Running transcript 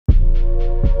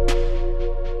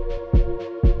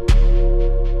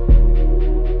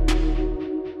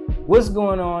What's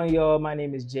going on, y'all? My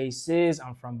name is Jay Sizz.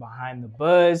 I'm from Behind the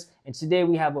Buzz, and today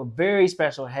we have a very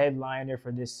special headliner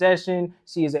for this session.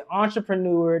 She is an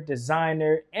entrepreneur,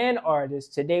 designer, and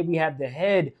artist. Today we have the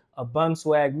head of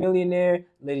Swag Millionaire,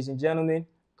 ladies and gentlemen,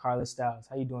 Karla Styles.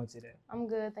 How you doing today? I'm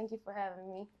good. Thank you for having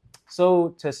me. So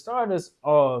to start us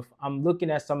off, I'm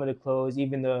looking at some of the clothes,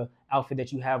 even the outfit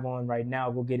that you have on right now.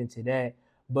 We'll get into that,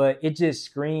 but it just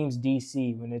screams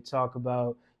DC when they talk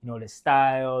about the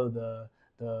style, the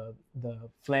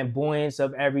flamboyance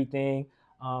of everything.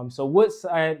 So what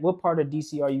part of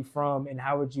DC are you from, and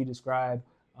how would you describe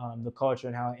the culture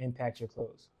and how it impacts your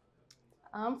clothes?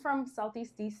 I'm from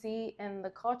Southeast DC, and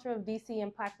the culture of DC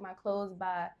impact my clothes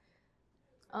by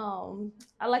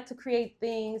I like to create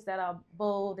things that are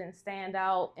bold and stand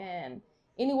out. And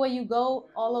anywhere you go,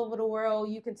 all over the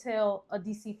world, you can tell a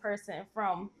DC person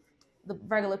from the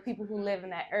regular people who live in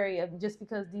that area, just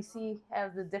because DC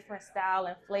has a different style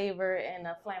and flavor and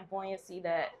a flamboyancy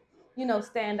that,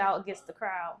 stand out against the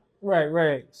crowd.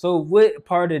 Right. So what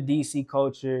part of DC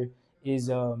culture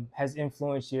is has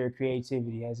influenced your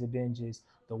creativity? Has it been just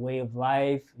the way of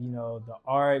life, the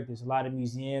art? There's a lot of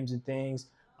museums and things.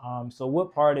 So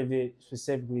what part of it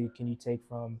specifically can you take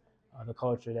from the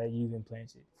culture that you've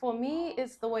implanted? For me,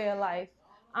 it's the way of life.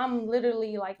 I'm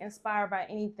literally like inspired by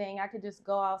anything. I could just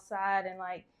go outside and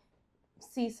like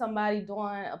see somebody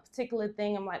doing a particular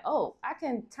thing. I'm like, oh, I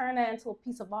can turn that into a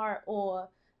piece of art, or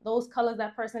those colors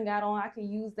that person got on, I can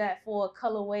use that for a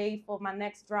colorway for my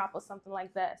next drop or something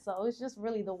like that. So it's just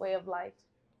really the way of life.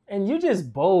 And you're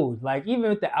just bold, like even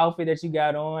with the outfit that you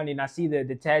got on, and I see the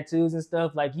tattoos and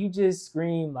stuff. Like you just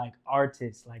scream like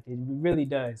artist, like it really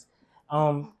does.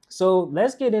 So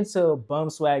let's get into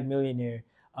Swag Millionaire.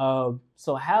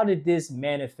 So how did this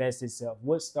manifest itself?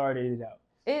 What started it out?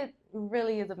 It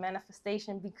really is a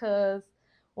manifestation because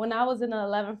when I was in the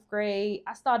 11th grade,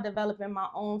 I started developing my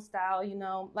own style.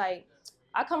 Like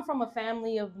I come from a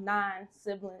family of 9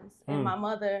 siblings, and my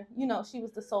mother, she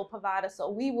was the sole provider. So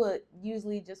we would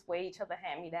usually just wear each other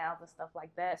hand-me-downs and stuff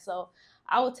like that. So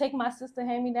I would take my sister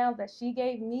hand-me-downs that she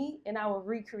gave me, and I would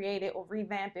recreate it or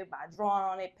revamp it by drawing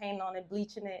on it, painting on it,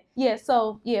 bleaching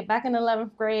it. Back in the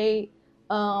 11th grade,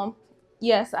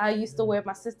 yes, I used to wear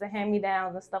my sister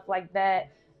hand-me-downs and stuff like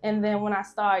that. And then when I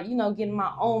started, getting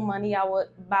my own money, I would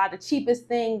buy the cheapest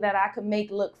thing that I could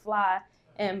make look fly.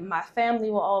 And my family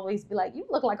will always be like, you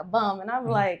look like a bum. And I'm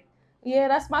like, yeah,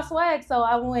 that's my swag. So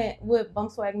I went with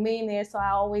Swag Millionaire. So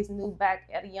I always knew back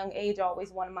at a young age, I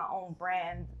always wanted my own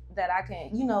brand that I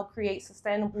can, create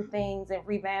sustainable things and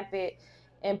revamp it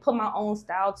and put my own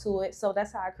style to it. So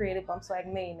that's how I created Swag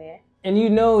Millionaire. And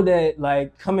you know that,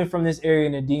 like, coming from this area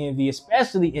in the DMV,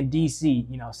 especially in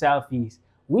DC, Southeast,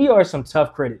 we are some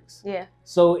tough critics. Yeah.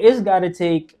 So it's got to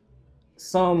take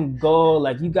some goal,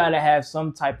 like you got to have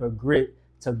some type of grit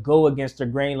to go against the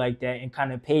grain like that and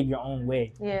kind of pave your own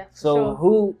way. Yeah. So sure.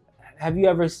 Who have you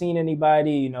ever seen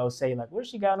anybody, say like, what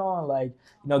she got on? Like,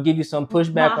 give you some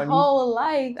pushback on you? My whole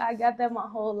life, I got that my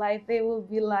whole life. They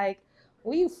would be like,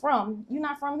 where you from? You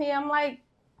not from here? I'm like,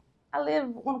 I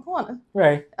live on the corner.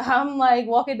 Right. I'm like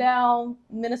walking down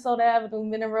Minnesota Avenue,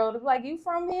 Minute Road. They're like, you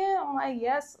from here? I'm like,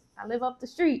 yes, I live up the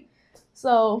street.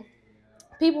 So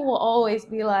people will always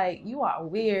be like, you are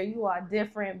weird, you are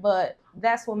different, but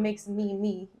that's what makes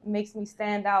me, makes me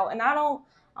stand out. And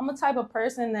I'm a type of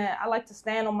person that I like to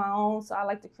stand on my own. So I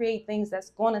like to create things that's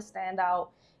going to stand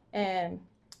out. And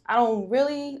I don't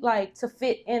really like to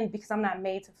fit in because I'm not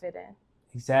made to fit in.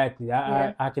 Exactly.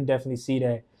 I could definitely see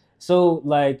that. So,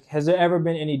 like, has there ever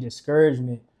been any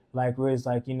discouragement, like, where it's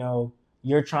like,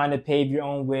 you're trying to pave your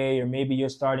own way, or maybe you're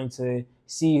starting to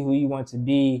see who you want to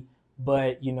be,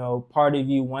 but, part of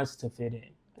you wants to fit in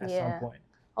at some point?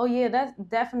 Oh, yeah, that's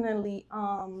definitely,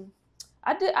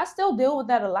 I still deal with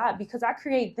that a lot because I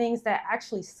create things that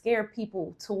actually scare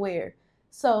people to wear.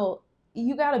 So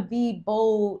you got to be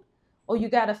bold, or you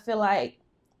got to feel like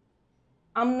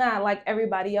I'm not like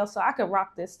everybody else, so I could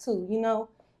rock this too,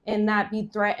 and not be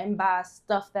threatened by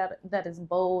stuff that is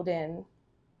bold and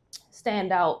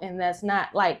stand out, and that's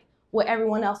not like what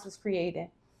everyone else is creating.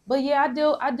 But yeah, I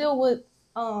deal with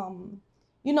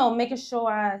making sure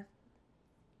I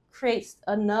create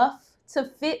enough to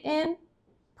fit in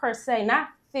per se, not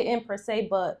fit in per se,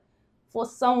 but for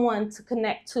someone to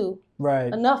connect to.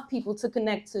 Right. Enough people to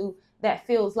connect to that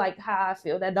feels like how I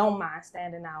feel, that don't mind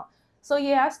standing out. So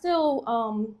yeah, I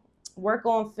still work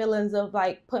on feelings of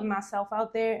like putting myself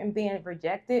out there and being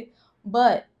rejected.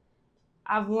 But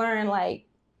I've learned, like,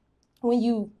 when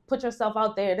you put yourself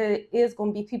out there, there is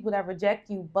going to be people that reject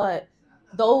you, but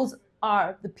those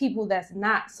are the people that's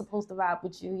not supposed to vibe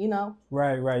with you,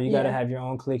 Right. You got to have your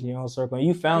own clique, your own circle. And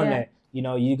you found that. You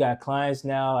know, you got clients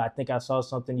now. I think I saw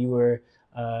something you were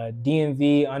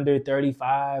DMV under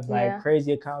 35, like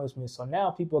crazy accomplishments. So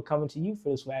now people are coming to you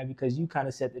for the swag because you kind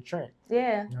of set the trend.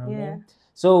 Yeah, you know what I mean?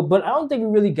 So, but I don't think we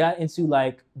really got into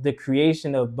like the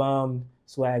creation of Bum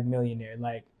Swag Millionaire.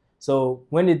 Like, so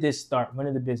when did this start? When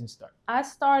did the business start? I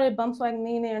started Bum Swag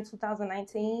Millionaire in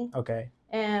 2019. Okay.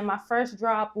 And my first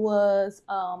drop was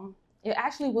it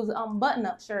actually was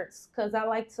button-up shirts, because I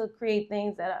like to create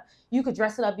things that you could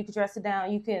dress it up, you could dress it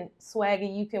down, you can swag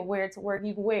it, you can wear it to work,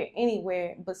 you can wear it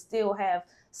anywhere, but still have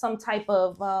some type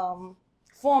of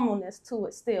formalness to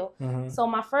it still. So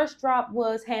my first drop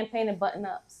was hand-painted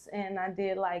button-ups, and I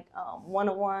did like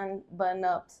one-on-one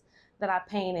button-ups that I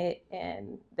painted,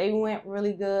 and they went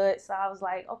really good. So I was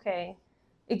like, okay,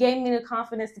 it gave me the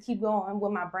confidence to keep going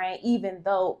with my brand, even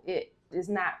though it is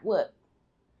not what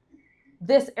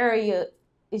this area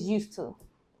is used to.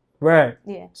 Right.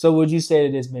 Yeah. So would you say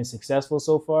that it's been successful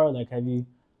so far? Like, have you?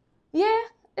 Yeah,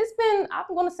 it's been, I'm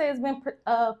going to say it's been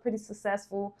pretty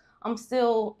successful. I'm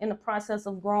still in the process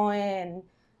of growing and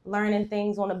learning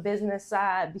things on the business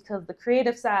side, because the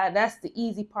creative side, that's the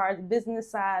easy part. The business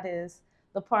side is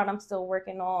the part I'm still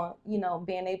working on, you know,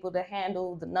 being able to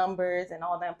handle the numbers and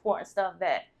all the important stuff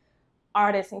that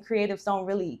artists and creatives don't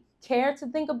really care to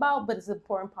think about, but it's an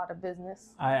important part of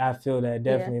business. I feel that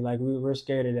definitely. Like we're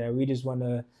scared of that. We just want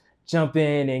to jump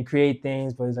in and create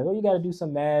things, but it's like, oh, you got to do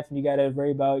some math and you got to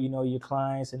worry about, you know, your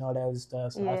clients and all that other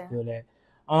stuff. So I feel that.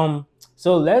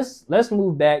 So let's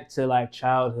move back to like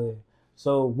childhood.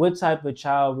 So what type of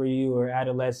child were you, or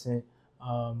adolescent,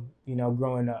 you know,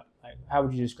 growing up? Like, how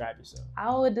would you describe yourself?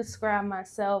 I would describe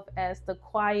myself as the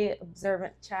quiet,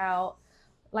 observant child.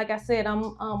 Like I said,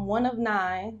 I'm one of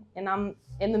 9, and I'm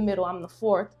in the middle. I'm the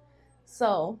 4th.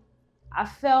 So I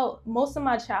felt most of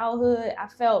my childhood, I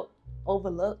felt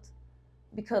overlooked,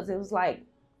 because it was like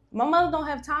my mother don't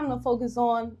have time to focus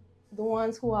on the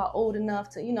ones who are old enough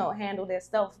to, you know, handle their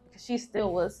stuff, because she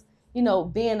still was, you know,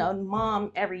 being a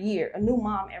mom every year, a new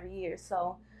mom every year.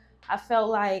 So I felt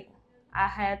like I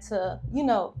had to, you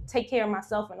know, take care of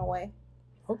myself in a way.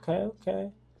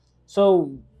 Okay.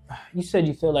 So you said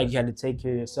you feel like you had to take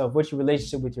care of yourself. What's your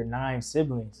relationship with your 9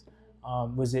 siblings?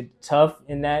 Was it tough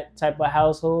in that type of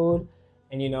household?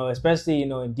 And, you know, especially, you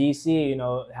know, in DC, you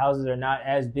know, houses are not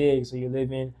as big, so you're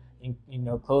living in, you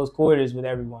know, close quarters with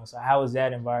everyone. So how was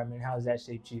that environment? How has that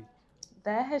shaped you?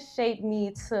 That has shaped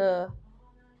me to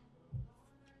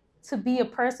be a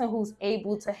person who's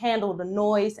able to handle the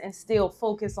noise and still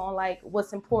focus on like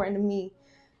what's important to me.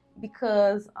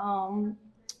 Because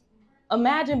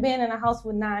imagine being in a house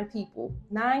with 9 people,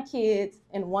 9 kids,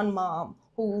 and 1 mom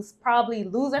who's probably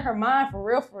losing her mind for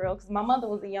real, because my mother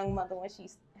was a young mother when she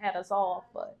had us all.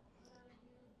 But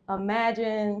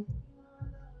imagine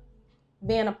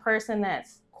being a person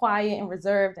that's quiet and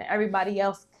reserved, and everybody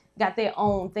else got their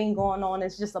own thing going on.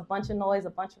 It's just a bunch of noise, a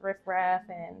bunch of riffraff,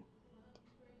 and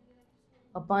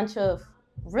a bunch of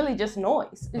really just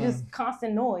noise. It's just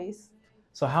constant noise.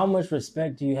 So how much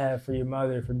respect do you have for your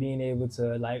mother for being able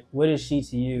to, like, what is she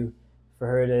to you, for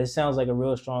her to, it sounds like a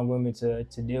real strong woman to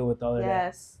deal with all of that?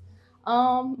 Yes.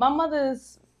 My mother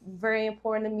is very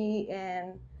important to me,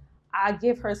 and I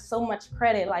give her so much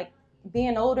credit, like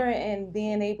being older and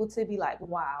being able to be like,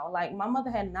 wow, like my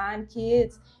mother had 9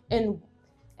 kids, and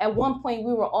at one point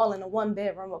we were all in a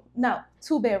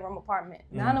 2-bedroom apartment.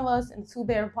 9 of us in a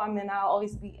 2-bedroom apartment. I'll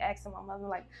always be asking my mother,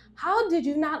 like, how did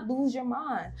you not lose your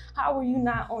mind? How were you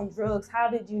not on drugs? How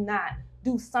did you not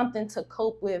do something to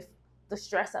cope with the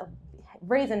stress of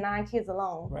raising 9 kids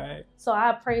alone? Right. So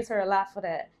I praise her a lot for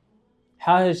that.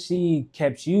 How has she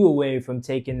kept you away from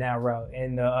taking that route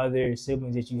and the other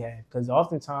siblings that you have? Because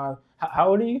oftentimes, how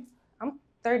old are you? I'm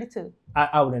 32.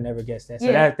 I would have never guessed that.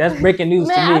 So that's breaking news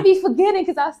to me. Man, I be forgetting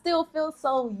because I still feel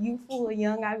so youthful and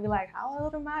young. I be like, how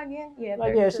old am I again? Yeah,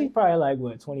 like 32. Yeah, she's probably like,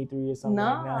 what, 23 or something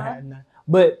like that.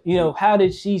 But, you know, how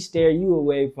did she steer you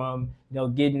away from, you know,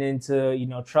 getting into, you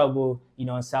know, trouble, you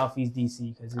know, in Southeast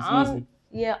DC? Because it's easy.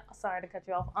 Yeah, sorry to cut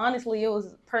you off. Honestly, it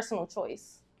was personal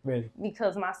choice. Really?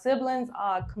 Because my siblings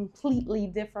are completely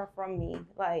different from me.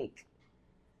 Like,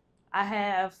 I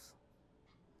have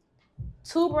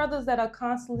 2 brothers that are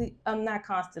not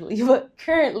constantly, but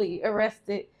currently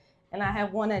arrested. And I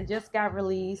have one that just got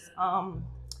released.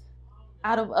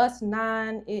 Out of us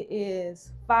 9, it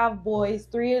is 5 boys.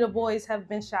 3 of the boys have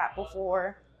been shot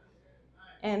before.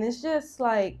 And it's just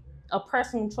like a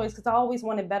personal choice, because I always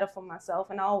wanted better for myself.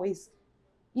 And I always,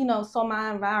 you know, saw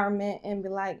my environment and be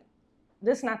like,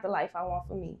 this is not the life I want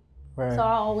for me. Right. So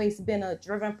I've always been a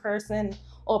driven person,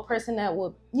 or a person that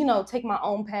would, you know, take my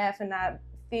own path and not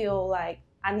feel like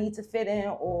I need to fit in,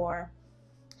 or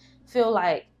feel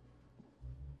like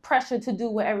pressure to do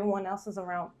what everyone else is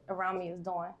around me is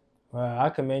doing. Well, I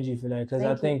commend you for that, because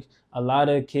I Thank you. think a lot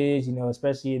of kids, you know,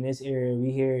 especially in this area,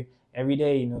 we hear every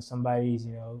day, you know, somebody's,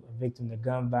 you know, a victim to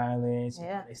gun violence. You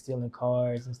know, they stealing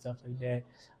cars and stuff like that.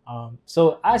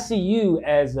 So I see you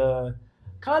as a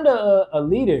kind of a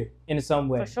leader in some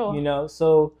way. For sure. You know,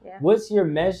 so what's your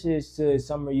message to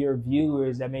some of your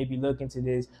viewers that may be looking to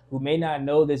this, who may not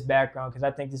know this background? Because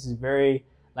I think this is very,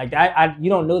 like, you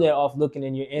don't know that off looking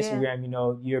in your Instagram, you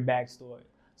know, your backstory.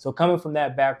 So coming from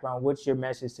that background, what's your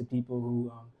message to people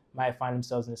who might find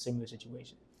themselves in a similar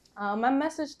situation? My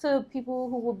message to people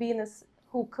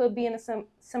who could be in a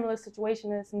similar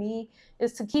situation as me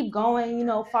is to keep going. You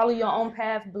know, follow your own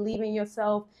path, believe in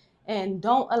yourself, and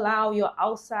don't allow your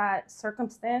outside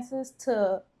circumstances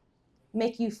to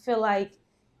make you feel like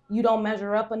you don't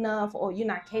measure up enough or you're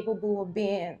not capable of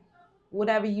being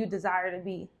whatever you desire to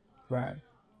be. Right.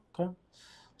 Okay.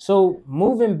 So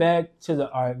moving back to the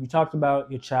art, we talked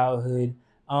about your childhood.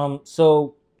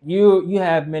 So you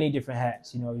have many different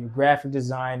hats. You know, you're graphic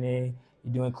designing,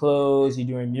 you're doing clothes, you're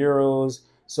doing murals.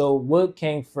 So what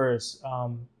came first,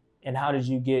 and how did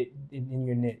you get in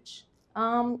your niche?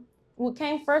 What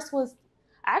came first was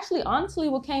honestly,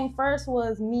 what came first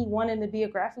was me wanting to be a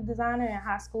graphic designer. In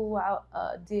high school,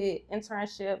 I did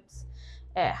internships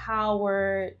at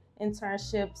Howard,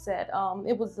 internships at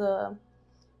it was a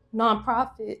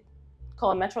nonprofit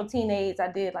called Metro Teenage.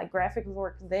 I did like graphic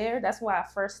work there. That's why I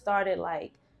first started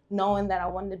like knowing that I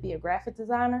wanted to be a graphic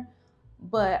designer.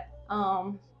 But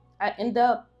I ended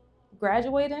up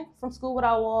graduating from school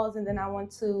without walls, and then I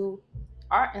went to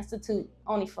Art Institute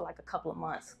only for like a couple of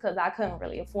months because I couldn't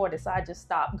really afford it. So I just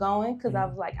stopped going because I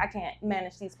was like, I can't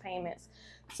manage these payments.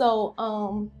 So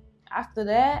after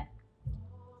that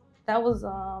was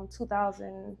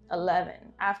 2011.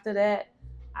 After that,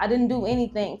 I didn't do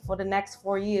anything for the next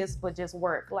 4 years but just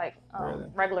work, like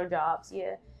regular jobs,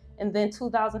 And then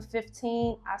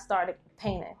 2015, I started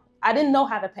painting. I didn't know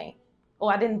how to paint,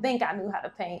 or I didn't think I knew how to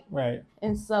paint. Right.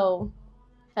 And so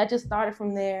I just started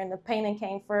from there, and the painting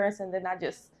came first, and then I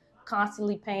just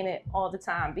constantly painted all the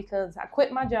time because I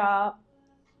quit my job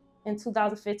in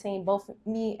 2015. Both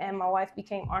me and my wife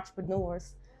became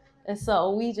entrepreneurs. And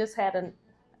so I just had an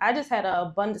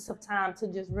abundance of time to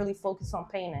just really focus on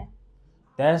painting.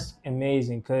 That's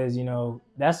amazing, because, you know,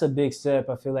 that's a big step.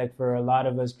 I feel like for a lot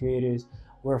of us creators,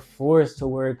 we're forced to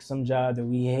work some job that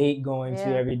we hate going to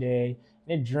every day.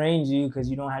 And it drains you because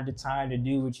you don't have the time to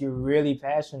do what you're really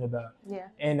passionate about. Yeah.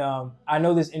 And I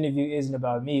know this interview isn't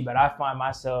about me, but I find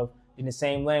myself in the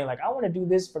same lane. Like, I want to do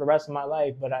this for the rest of my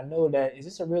life, but I know that, is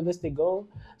this a realistic goal?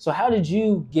 So how did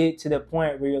you get to the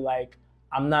point where you're like,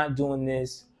 I'm not doing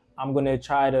this. I'm going to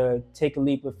try to take a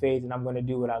leap of faith, and I'm going to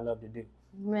do what I love to do?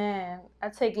 Man, I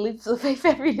take leaps of faith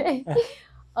every day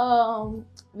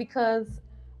because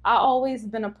I always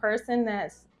been a person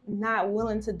that's not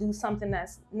willing to do something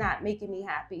that's not making me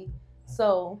happy.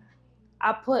 So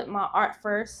I put my art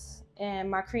first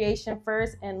and my creation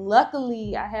first. And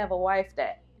luckily, I have a wife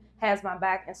that has my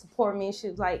back and support me.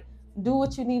 She's like, do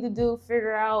what you need to do,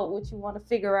 figure out what you want to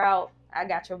figure out. I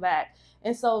got your back.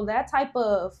 And so that type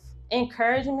of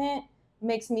encouragement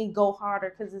makes me go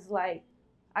harder because it's like,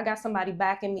 I got somebody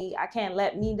backing me. I can't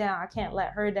let me down. I can't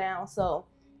let her down. So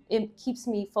it keeps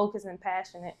me focused and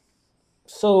passionate.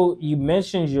 So you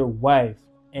mentioned your wife,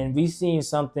 and we seen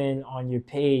something on your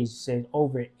page said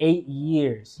over 8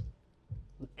 years.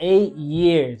 8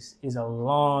 years is a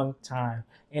long time,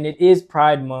 and it is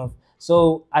Pride Month.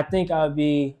 So I think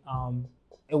it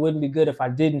wouldn't be good if I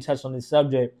didn't touch on this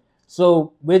subject.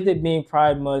 So with it being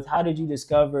Pride Month, how did you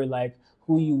discover like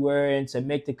who you were and to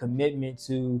make the commitment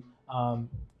to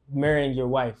marrying your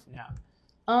wife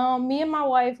now? Me and my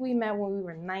wife, we met when we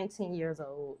were 19 years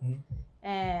old.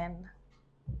 And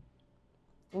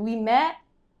we met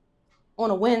on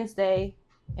a Wednesday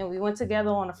and we went together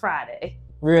on a Friday.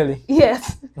 Really?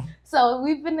 Yes. So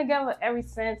we've been together ever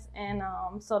since. And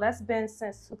so that's been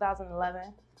since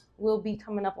 2011. We'll be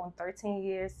coming up on 13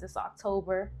 years this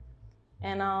October.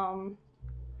 And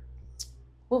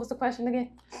what was the question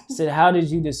again? So how did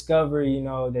you discover, you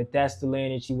know, that's the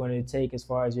lane that you wanted to take as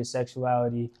far as your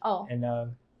sexuality? Oh. And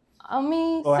I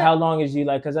mean, or how long is you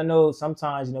like? Because I know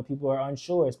sometimes, you know, people are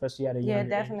unsure, especially at a young age.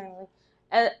 Yeah, definitely.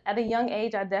 At a young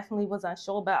age, I definitely was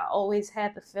unsure, but I always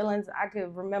had the feelings. I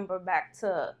could remember back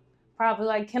to probably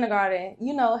like kindergarten,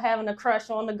 you know, having a crush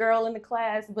on the girl in the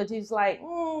class, but you're just like,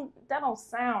 that don't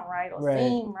sound right or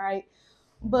seem right.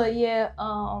 But yeah,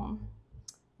 I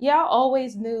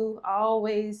always knew. I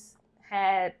always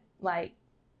had like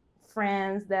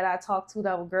friends that I talked to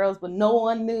that were girls, but no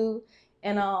one knew.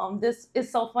 And this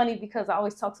is so funny because I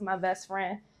always talk to my best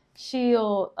friend.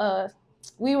 She'll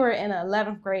we were in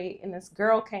 11th grade, and this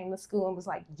girl came to school and was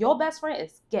like, your best friend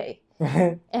is gay.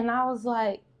 And I was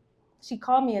like, she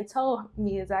called me and told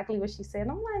me exactly what she said.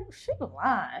 I'm like, she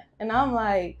lying. And I'm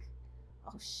like,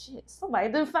 oh shit,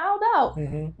 somebody done found out.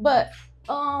 But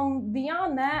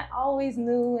beyond that, I always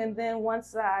knew. And then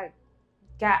once I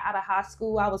got out of high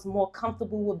school, I was more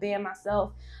comfortable with being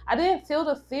myself. I didn't feel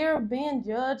the fear of being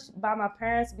judged by my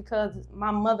parents because my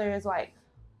mother is like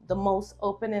the most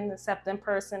open and accepting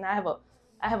person. I have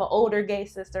an older gay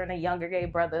sister and a younger gay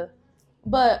brother.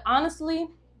 But honestly,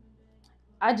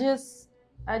 I just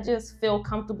feel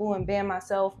comfortable in being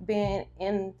myself, being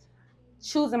in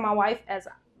choosing my wife as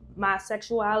my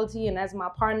sexuality and as my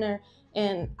partner.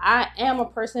 And I am a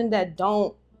person that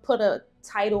don't put a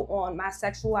title on my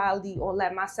sexuality or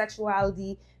let my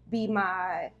sexuality be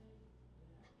my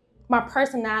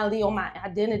personality or my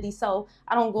identity. So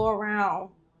I don't go around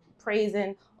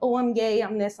praising, oh, I'm gay,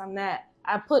 I'm this, I'm that.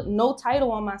 I put no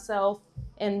title on myself,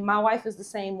 and my wife is the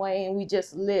same way, and we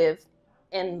just live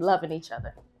and loving each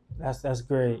other. That's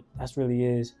great. That really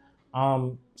is.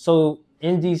 So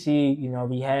in DC, you know,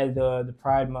 we had the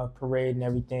Pride Month parade and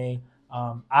everything.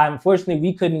 Unfortunately,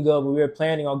 we couldn't go, but we were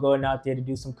planning on going out there to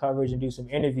do some coverage and do some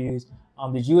interviews.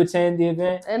 Did you attend the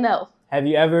event? No. Have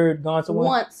you ever gone to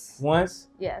one? Once?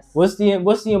 Yes. What's the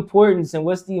importance and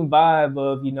what's the vibe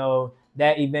of, you know,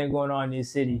 that event going on in your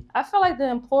city? I feel like the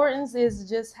importance is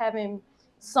just having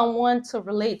someone to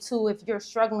relate to if you're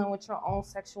struggling with your own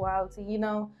sexuality, you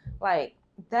know? Like,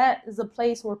 that is a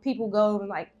place where people go and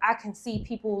like, I can see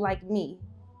people like me,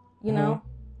 you know?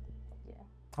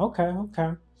 Yeah.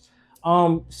 Okay.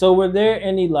 So were there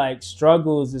any like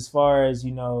struggles as far as,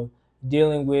 you know,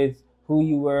 dealing with who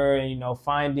you were and, you know,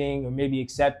 finding or maybe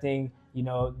accepting, you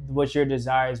know, what your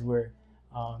desires were?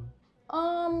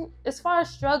 As far as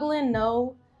struggling,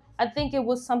 no. I think it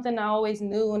was something I always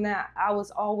knew and that I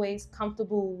was always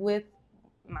comfortable with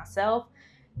myself.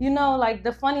 You know, like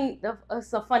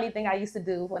it's a funny thing I used to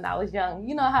do when I was young.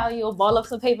 You know how you'll ball up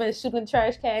some paper and shoot in the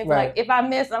trash can? Right. Like, if I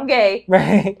miss, I'm gay.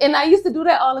 Right. And I used to do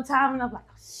that all the time, and I'm like,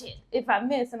 oh, shit, if I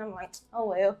miss, and I'm like, oh,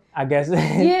 well. I guess.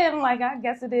 Yeah, I'm like, I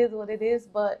guess it is what it is.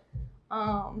 But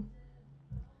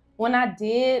when I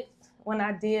did,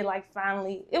 like,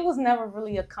 finally, it was never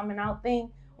really a coming out thing.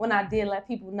 When I did let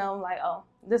people know, like, oh,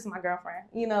 this is my girlfriend,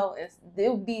 you know, it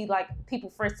would be like people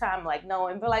first time like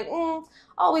knowing, but like, I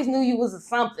always knew you was a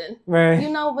something, right? You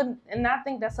know, and I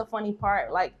think that's a funny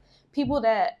part. Like, people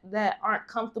that aren't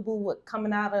comfortable with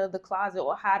coming out of the closet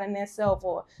or hiding themselves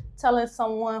or telling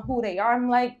someone who they are. I'm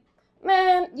like,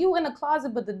 man, you in the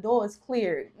closet, but the door is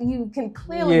clear. You can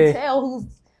clearly tell who's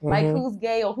like who's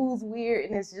gay or who's weird,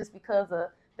 and it's just because of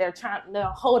they're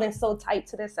holding so tight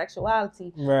to their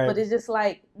sexuality. Right. But it's just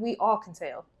like we all can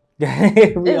tell.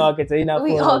 We all can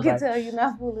tell you're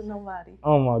not fooling nobody.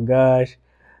 Oh my gosh.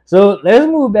 So let's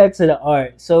move back to the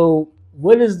art. So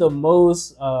what is the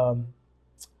most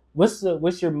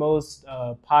what's your most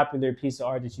popular piece of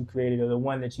art that you created, or the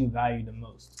one that you value the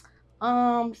most?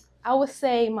 I would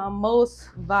say my most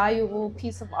valuable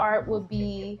piece of art would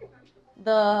be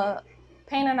the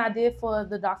painting I did for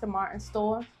the Dr. Martens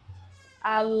store.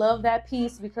 I love that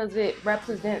piece because it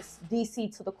represents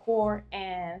DC to the core,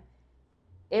 and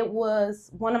it was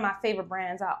one of my favorite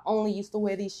brands. I only used to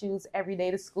wear these shoes every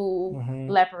day to school.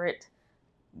 Leopard,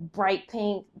 bright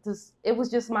pink. It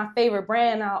was just my favorite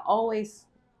brand. I always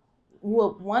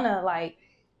would want to like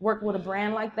work with a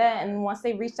brand like that. And once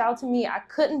they reached out to me, I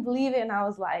couldn't believe it. And I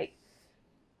was like,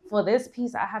 for this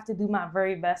piece, I have to do my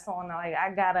very best on. Like,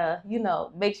 I gotta, you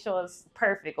know, make sure it's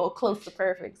perfect or close to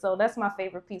perfect. So that's my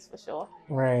favorite piece for sure.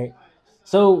 Right.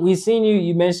 So we've seen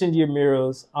you mentioned your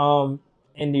murals.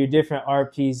 And your different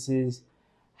art pieces.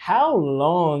 How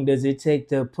long does it take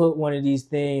to put one of these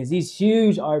things, these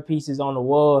huge art pieces, on the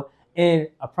wall? And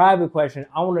a private question,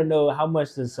 I want to know how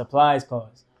much the supplies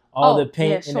cost, all the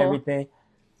paint and everything.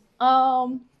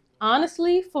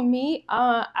 Honestly, for me,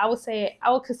 I would say I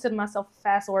would consider myself a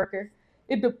fast worker.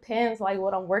 It depends like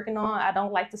what I'm working on. I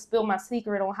don't like to spill my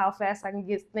secret on how fast I can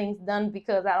get things done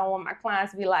because I don't want my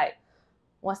clients to be like,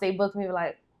 once they book me,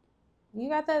 like, you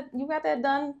got that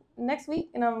done next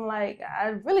week? And I'm like, I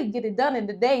really get it done in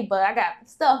the day, but I got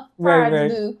stuff to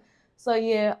do. So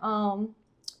yeah,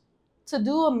 to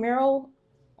do a mural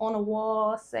on a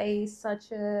wall, say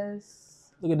such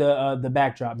as, look at the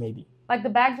backdrop, maybe. Like the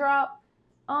backdrop,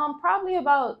 probably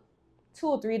about 2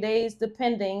 or 3 days,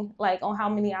 depending like on how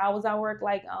many hours I work.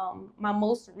 Like my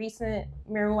most recent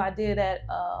mural I did at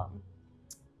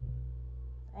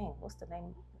what's the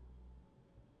name?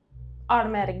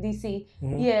 Automatic DC.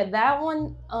 Yeah, that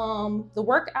one, the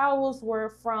work hours were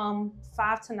from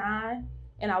 5 to 9,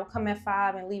 and I would come at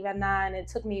 5 and leave at 9. It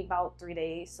took me about 3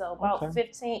 days, so about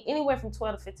 15, anywhere from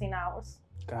 12 to 15 hours.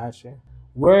 Gotcha.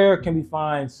 Where can we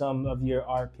find some of your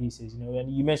art pieces? You know, and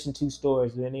you mentioned 2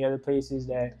 stores. Are there any other places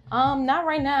that? Not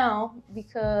right now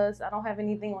because I don't have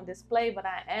anything on display, but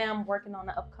I am working on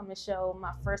an upcoming show,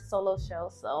 my first solo show.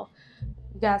 So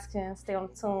you guys can stay on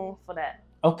tune for that.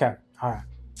 Okay. All right.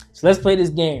 So let's play this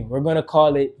game. We're gonna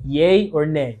call it Yay or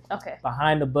Nay. Okay.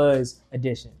 Behind the Buzz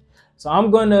edition. So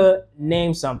I'm gonna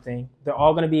name something. They're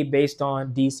all gonna be based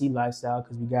on DC lifestyle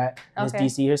because we got Miss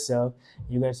DC herself.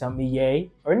 You're gonna tell me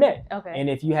yay or nay. Okay. And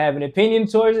if you have an opinion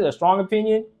towards it, a strong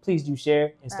opinion, please do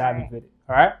share and stop me with it.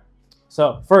 All right.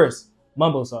 So first,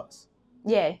 mumbo sauce.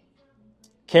 Yay.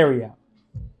 Carry out.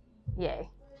 Yay.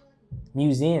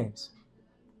 Museums.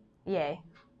 Yay.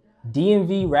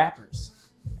 DMV rappers.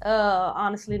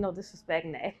 Honestly, no disrespect,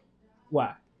 nay.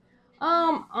 Why?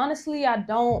 Honestly, I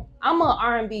don't. I'm a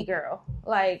R&B girl.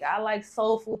 Like, I like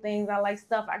soulful things. I like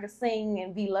stuff I can sing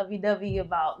and be lovey-dovey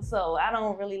about. So I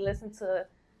don't really listen to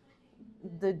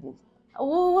the,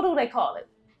 what do they call it?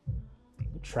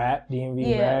 Trap,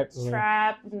 DMV rap.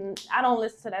 Trap. I don't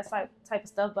listen to that type of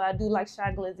stuff, but I do like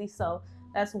Shy Glizzy. So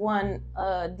that's one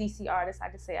DC artist I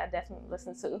could say I definitely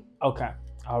listen to. Okay.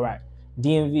 All right.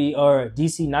 DMV or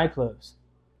DC nightclubs.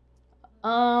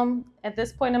 At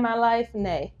this point in my life,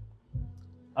 nay.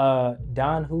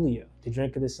 Don Julio, the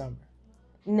drink of the summer.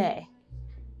 Nay.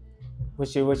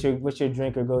 What's your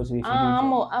drink or go to?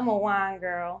 I'm a wine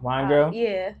girl. Wine girl?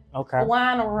 Yeah. Okay.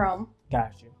 Wine or rum.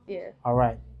 Got you. Yeah. All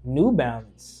right. New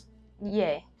Balance.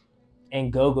 Yeah.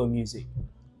 And go-go music.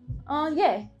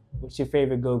 Yeah. What's your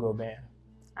favorite go-go band?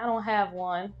 I don't have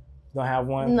one. Don't have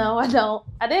one? No, I don't.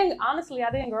 I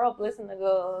didn't grow up listening to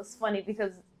go-go. It's funny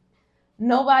because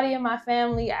nobody in my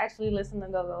family actually listened to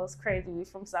go-go. It's crazy. We're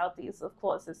from Southeast. Of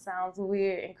course, it sounds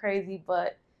weird and crazy,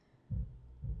 but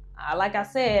like I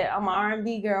said, I'm an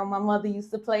R&B girl. My mother used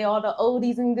to play all the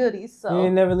oldies and goodies. So you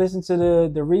never listened to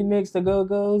the remix, the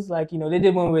Go-Go's? Like, you know, they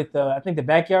did one with, I think the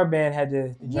Backyard Band had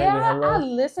the joint with Hello. I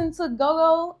listened to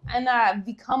go-go, and I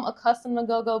become accustomed to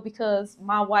go-go because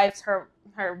my wife's, her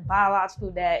biological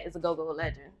dad is a go-go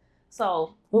legend.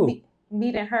 So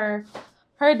meeting her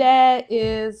dad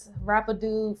is rapper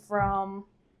dude from,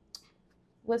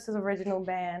 what's his original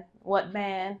band? What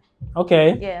band?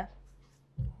 Okay. Yeah.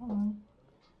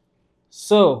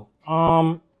 So,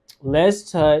 let's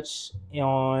touch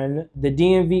on the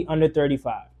DMV under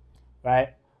 35,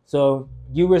 right? So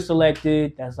you were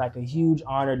selected. That's like a huge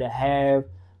honor to have.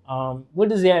 What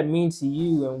does that mean to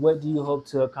you, and what do you hope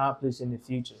to accomplish in the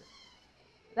future?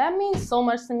 That means so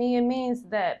much to me. It means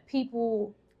that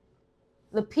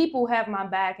the people have my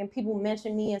back, and people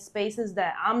mention me in spaces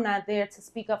that I'm not there to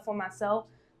speak up for myself.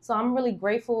 So I'm really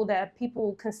grateful that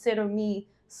people consider me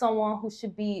someone who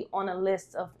should be on a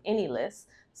list of any list.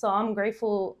 So I'm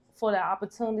grateful for the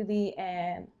opportunity,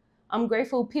 and I'm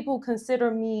grateful people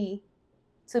consider me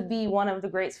to be one of the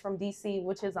greats from DC,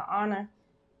 which is an honor.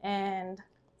 And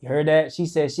you heard that? She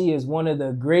said she is one of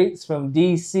the greats from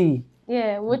DC.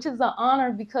 Yeah, which is an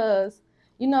honor because,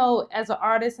 you know, as an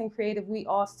artist and creative, we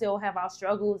all still have our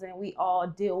struggles, and we all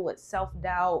deal with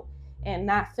self-doubt and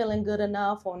not feeling good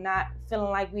enough, or not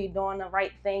feeling like we're doing the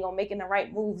right thing or making the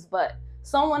right moves. But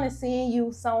someone is seeing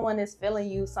you, someone is feeling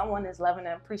you, someone is loving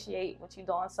and appreciate what you're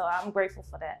doing. So I'm grateful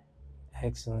for that.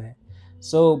 Excellent.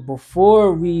 So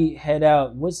before we head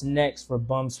out, what's next for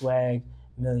Bum Swag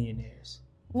Millionaires?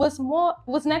 What's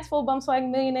next for Bum Swag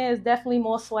Millionaires? Definitely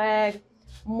more swag,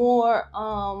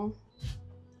 more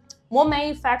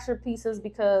manufactured pieces,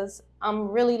 because I'm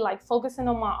really like focusing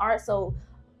on my art. So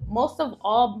most of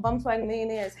all Bum Swag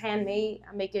Millionaire is handmade.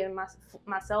 I make it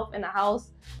myself in the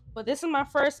house. But this is my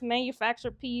first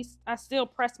manufactured piece. I still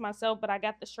press myself, but I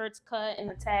got the shirts cut and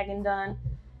the tagging done.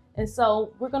 And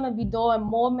so we're gonna be doing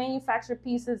more manufactured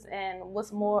pieces, and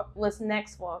what's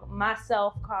next for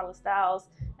myself, Kayla Styles,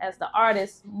 as the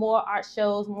artist, more art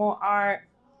shows, more art,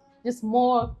 just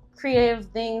more creative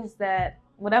things that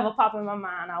whatever pop in my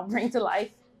mind, I'll bring to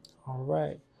life. All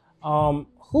right.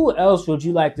 Who else would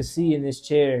you like to see in this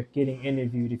chair getting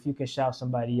interviewed? If you can shout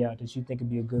somebody out that you think would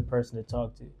be a good person to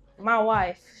talk to. My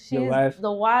wife. She's your wife?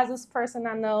 The wisest person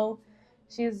I know.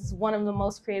 She's one of the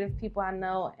most creative people I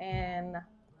know, and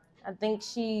I think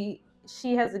she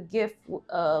has a gift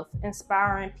of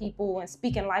inspiring people and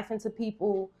speaking life into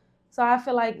people. So I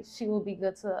feel like she will be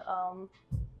good to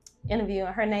interview.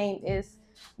 And her name is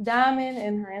Diamond,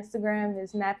 and her Instagram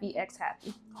is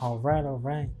NappyXHappy. All right.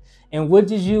 And what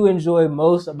did you enjoy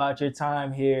most about your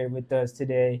time here with us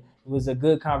today? It was a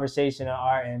good conversation on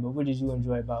our end, but what did you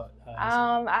enjoy about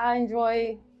I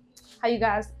enjoy how you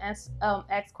guys ask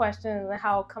questions and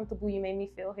how comfortable you made me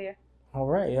feel here. All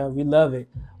right, yeah, we love it.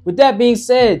 With that being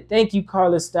said, thank you,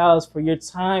 Karla Styles, for your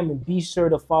time, and be sure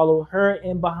to follow her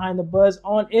and Behind the Buzz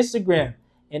on Instagram.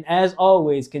 And as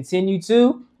always, continue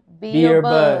to Be be your your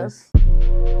buzz.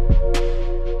 buzz.